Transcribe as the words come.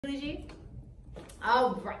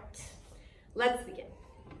All right, let's begin.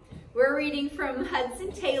 We're reading from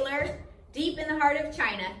Hudson Taylor, Deep in the Heart of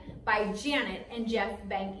China by Janet and Geoff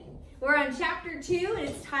Benge. We're on chapter 2 and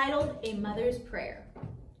it's titled A Mother's Prayer.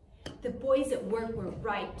 The boys at work were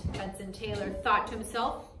right, Hudson Taylor thought to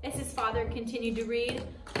himself as his father continued to read.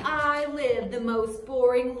 I live the most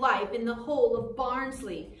boring life in the whole of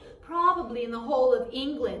Barnsley, probably in the whole of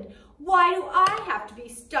England. Why do I have to be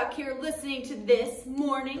stuck here listening to this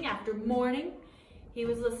morning after morning? He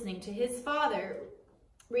was listening to his father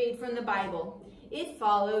read from the Bible. It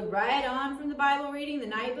followed right on from the Bible reading the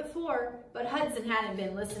night before, but Hudson hadn't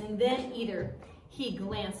been listening then either. He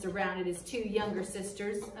glanced around at his two younger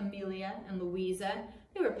sisters, Amelia and Louisa.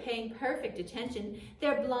 They were paying perfect attention,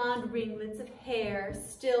 their blonde ringlets of hair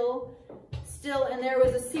still, and there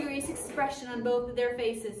was a serious expression on both of their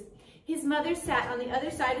faces. His mother sat on the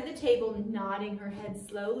other side of the table, nodding her head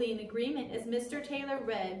slowly in agreement as Mr. Taylor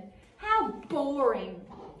read. How boring!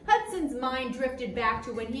 Hudson's mind drifted back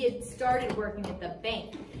to when he had started working at the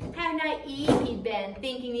bank. How naive he'd been,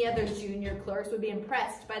 thinking the other junior clerks would be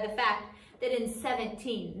impressed by the fact that in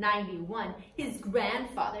 1791, his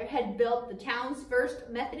grandfather had built the town's first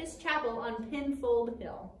Methodist chapel on Pinfold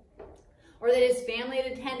Hill, or that his family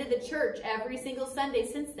had attended the church every single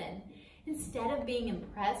Sunday since then. Instead of being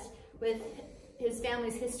impressed with his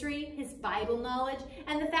family's history, his Bible knowledge,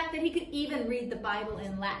 and the fact that he could even read the Bible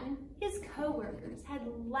in Latin, his co-workers had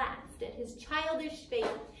laughed at his childish faith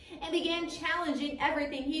and began challenging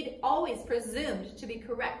everything he'd always presumed to be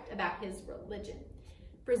correct about his religion.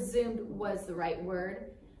 Presumed was the right word.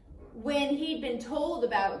 When he'd been told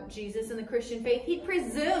about Jesus and the Christian faith, he'd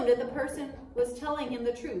presumed that the person was telling him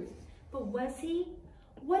the truth. But was he?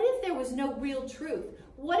 What if there was no real truth?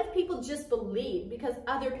 What if people just believed because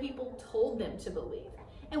other people told them to believe?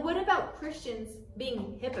 And what about Christians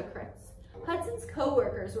being hypocrites? Hudson's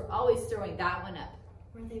co-workers were always throwing that one up.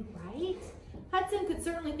 Were they right? Hudson could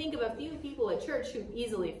certainly think of a few people at church who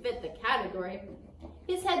easily fit the category.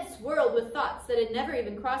 His head swirled with thoughts that had never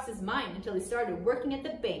even crossed his mind until he started working at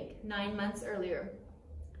the bank 9 months earlier.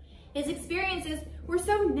 His experiences were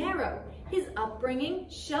so narrow, his upbringing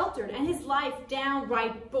sheltered, and his life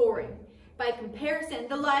downright boring. By comparison,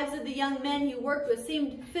 the lives of the young men he worked with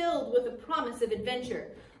seemed filled with the promise of adventure.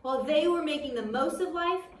 While they were making the most of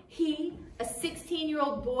life, he, a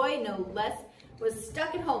 16-year-old boy no less, was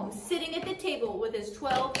stuck at home, sitting at the table with his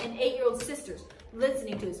 12 and 8-year-old sisters,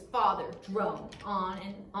 listening to his father drone on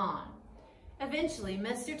and on. Eventually,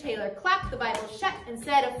 Mr. Taylor clapped the Bible shut and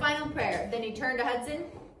said a final prayer. Then he turned to Hudson.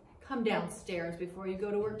 Come downstairs before you go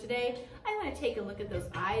to work today. I want to take a look at those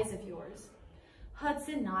eyes of yours.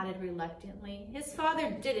 Hudson nodded reluctantly. His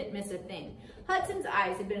father didn't miss a thing. Hudson's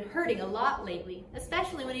eyes had been hurting a lot lately,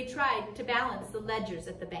 especially when he tried to balance the ledgers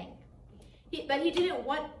at the bank. But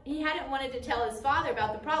he hadn't wanted to tell his father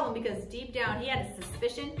about the problem because deep down he had a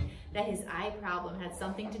suspicion that his eye problem had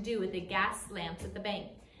something to do with the gas lamps at the bank.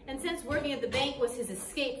 And since working at the bank was his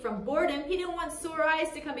escape from boredom, he didn't want sore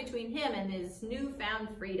eyes to come between him and his newfound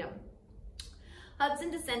freedom.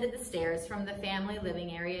 Hudson descended the stairs from the family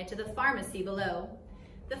living area to the pharmacy below.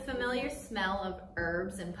 The familiar smell of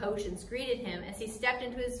herbs and potions greeted him as he stepped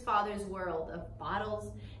into his father's world of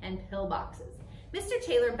bottles and pillboxes. Mr.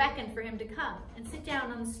 Taylor beckoned for him to come and sit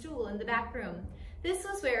down on the stool in the back room. This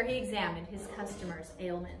was where he examined his customers'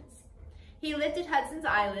 ailments. He lifted Hudson's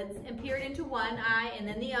eyelids and peered into one eye and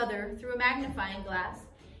then the other through a magnifying glass.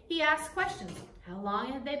 He asked questions. How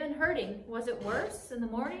long had they been hurting? Was it worse in the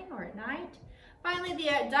morning or at night? Finally, the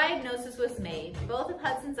diagnosis was made. Both of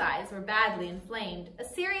Hudson's eyes were badly inflamed, a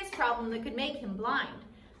serious problem that could make him blind.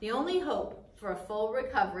 The only hope for a full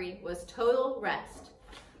recovery was total rest.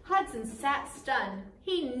 Hudson sat stunned.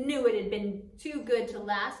 He knew it had been too good to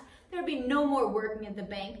last. There would be no more working at the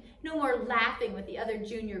bank, no more laughing with the other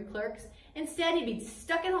junior clerks. Instead, he'd be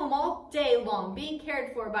stuck at home all day long, being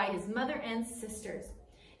cared for by his mother and sisters.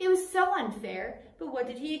 It was so unfair, but what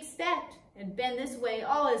did he expect? It had been this way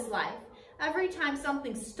all his life. Every time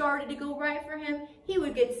something started to go right for him, he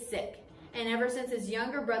would get sick. And ever since his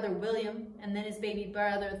younger brother William and then his baby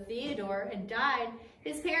brother Theodore had died,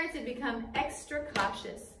 his parents had become extra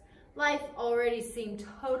cautious. Life already seemed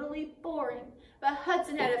totally boring, but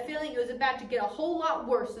Hudson had a feeling it was about to get a whole lot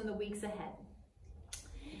worse in the weeks ahead.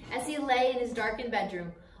 As he lay in his darkened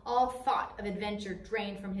bedroom, all thought of adventure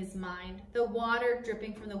drained from his mind. The water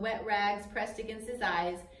dripping from the wet rags pressed against his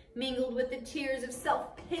eyes mingled with the tears of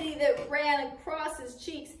self-pity that ran across his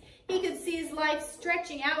cheeks. He could see his life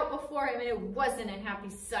stretching out before him, and it wasn't a happy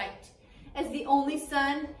sight. As the only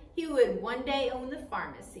son, he would one day own the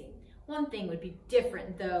pharmacy. One thing would be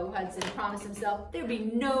different, though, Hudson promised himself. There would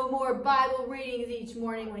be no more Bible readings each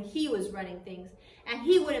morning when he was running things, and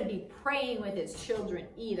he wouldn't be praying with his children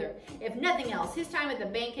either. If nothing else, his time at the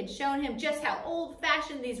bank had shown him just how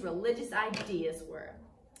old-fashioned these religious ideas were.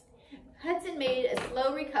 Hudson made a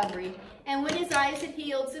slow recovery, and when his eyes had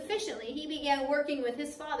healed sufficiently, he began working with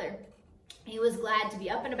his father. He was glad to be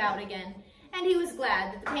up and about again, and he was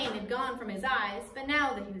glad that the pain had gone from his eyes, but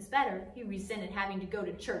now that he was better, he resented having to go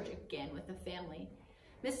to church again with the family.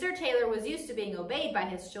 Mr. Taylor was used to being obeyed by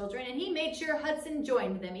his children, and he made sure Hudson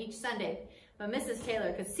joined them each Sunday. But Mrs.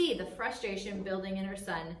 Taylor could see the frustration building in her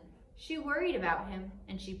son. She worried about him,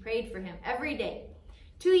 and she prayed for him every day.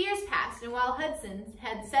 2 years passed, and while Hudson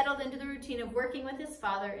had settled into the routine of working with his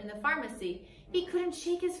father in the pharmacy, he couldn't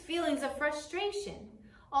shake his feelings of frustration.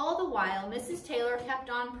 All the while, Mrs. Taylor kept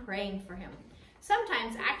on praying for him.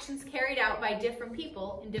 Sometimes actions carried out by different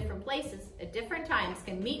people in different places at different times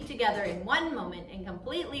can meet together in one moment and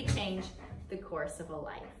completely change the course of a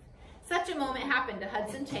life. Such a moment happened to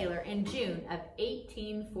Hudson Taylor in June of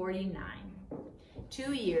 1849,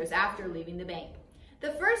 2 years after leaving the bank.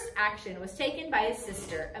 The first action was taken by his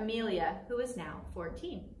sister, Amelia, who was now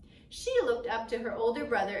 14. She looked up to her older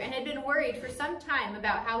brother and had been worried for some time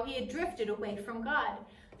about how he had drifted away from God.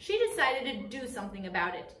 She decided to do something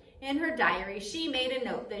about it. In her diary, she made a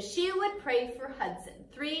note that she would pray for Hudson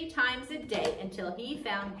 3 times a day until he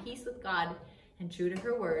found peace with God, and true to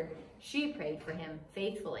her word, she prayed for him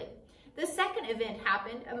faithfully. The second event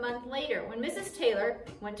happened a month later when Mrs. Taylor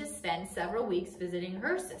went to spend several weeks visiting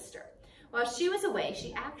her sister. While she was away,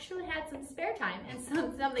 she actually had some spare time and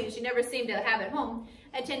something she never seemed to have at home,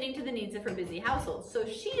 attending to the needs of her busy household. So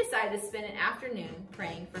she decided to spend an afternoon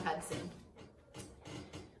praying for Hudson.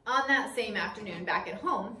 On that same afternoon back at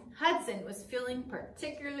home, Hudson was feeling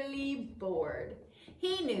particularly bored.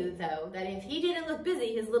 He knew, though, that if he didn't look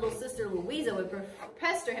busy, his little sister Louisa would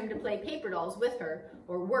pester him to play paper dolls with her,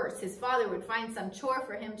 or worse, his father would find some chore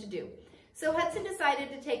for him to do. So Hudson decided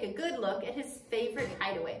to take a good look at his favorite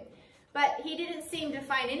hideaway. But he didn't seem to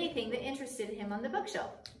find anything that interested him on the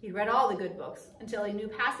bookshelf. He'd read all the good books until he knew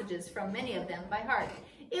passages from many of them by heart.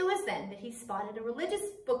 It was then that he spotted a religious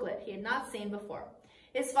booklet he had not seen before.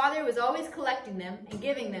 His father was always collecting them and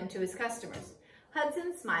giving them to his customers.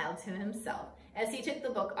 Hudson smiled to himself as he took the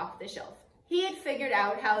book off the shelf. He had figured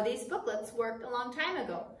out how these booklets worked a long time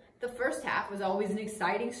ago. The first half was always an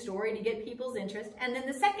exciting story to get people's interest, and then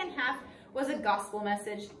the second half was a gospel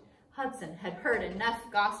message. Hudson had heard enough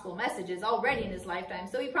gospel messages already in his lifetime,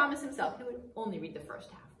 so he promised himself he would only read the first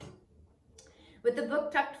half. With the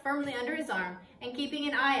book tucked firmly under his arm and keeping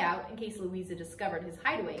an eye out in case Louisa discovered his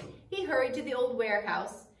hideaway, he hurried to the old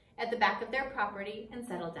warehouse at the back of their property and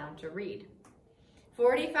settled down to read.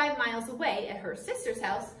 45 miles away at her sister's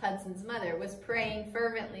house, Hudson's mother was praying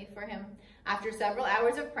fervently for him. After several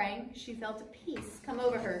hours of praying, she felt a peace come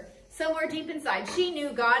over her. Somewhere deep inside, she knew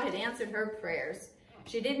God had answered her prayers.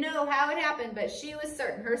 She didn't know how it happened, but she was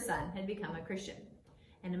certain her son had become a Christian.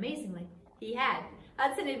 And amazingly, he had.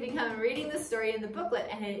 Hudson had begun reading the story in the booklet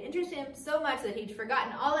and had interested him so much that he'd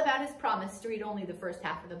forgotten all about his promise to read only the first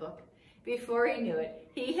half of the book. Before he knew it,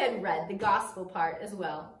 he had read the gospel part as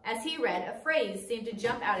well. As he read, a phrase seemed to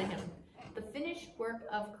jump out at him. The finished work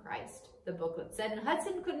of Christ, the booklet said, and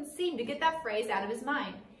Hudson couldn't seem to get that phrase out of his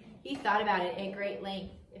mind. He thought about it at great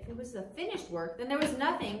length. If it was the finished work, then there was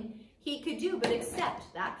nothing he could do but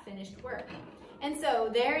accept that finished work. And so,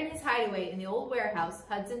 there in his hideaway in the old warehouse,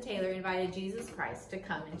 Hudson Taylor invited Jesus Christ to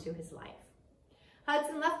come into his life.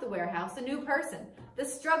 Hudson left the warehouse a new person. The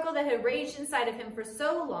struggle that had raged inside of him for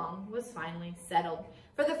so long was finally settled.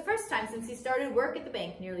 For the first time since he started work at the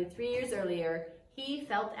bank nearly 3 years earlier, he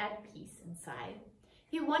felt at peace inside.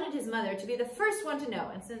 He wanted his mother to be the first one to know,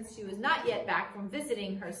 and since she was not yet back from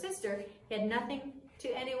visiting her sister, he said nothing to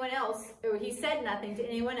anyone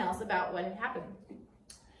else about what had happened.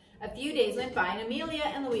 A few days went by, and Amelia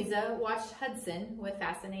and Louisa watched Hudson with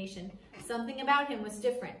fascination. Something about him was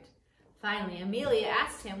different. Finally, Amelia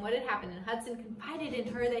asked him what had happened, and Hudson confided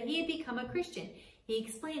in her that he had become a Christian. He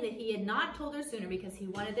explained that he had not told her sooner because he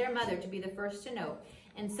wanted their mother to be the first to know,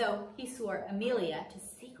 and so he swore Amelia to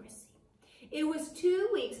secrecy. It was 2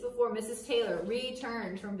 weeks before Mrs. Taylor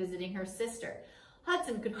returned from visiting her sister.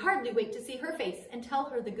 Hudson could hardly wait to see her face and tell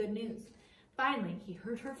her the good news. Finally, he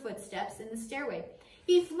heard her footsteps in the stairway.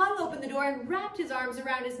 He flung open the door and wrapped his arms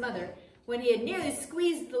around his mother. When he had nearly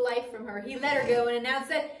squeezed the life from her, he let her go and announced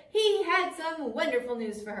that he had some wonderful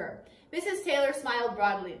news for her. Mrs. Taylor smiled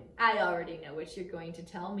broadly. "I already know what you're going to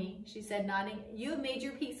tell me," she said, nodding. "You have made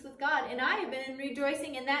your peace with God, and I have been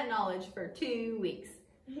rejoicing in that knowledge for 2 weeks."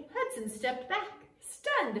 Hudson stepped back,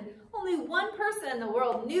 stunned. Only one person in the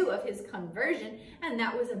world knew of his conversion, and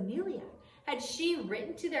that was Amelia. Had she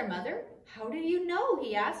written to their mother? How do you know?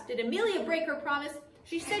 He asked. Did Amelia break her promise?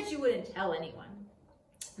 She said she wouldn't tell anyone.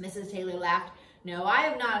 Mrs. Taylor laughed. No, I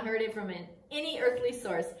have not heard it from any earthly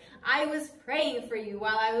source. I was praying for you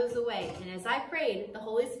while I was away, and as I prayed, the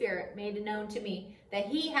Holy Spirit made it known to me that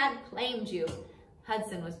he had claimed you.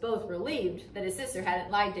 Hudson was both relieved that his sister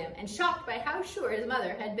hadn't lied to him and shocked by how sure his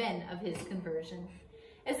mother had been of his conversion.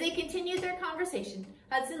 As they continued their conversation,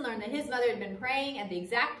 Hudson learned that his mother had been praying at the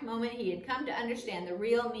exact moment he had come to understand the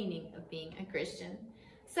real meaning of being a Christian.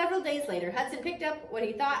 Several days later, Hudson picked up what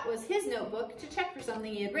he thought was his notebook to check for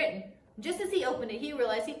something he had written. Just as he opened it, he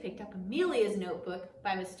realized he picked up Amelia's notebook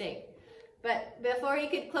by mistake. But before he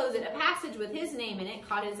could close it, a passage with his name in it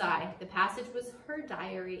caught his eye. The passage was her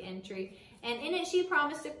diary entry, and in it she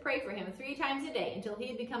promised to pray for him 3 times a day until he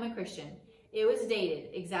had become a Christian. It was dated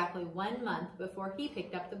exactly 1 month before he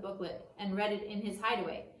picked up the booklet and read it in his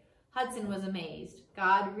hideaway. Hudson was amazed.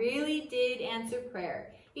 God really did answer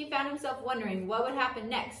prayer. He found himself wondering what would happen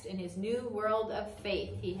next in his new world of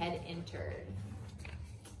faith he had entered.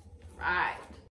 Right.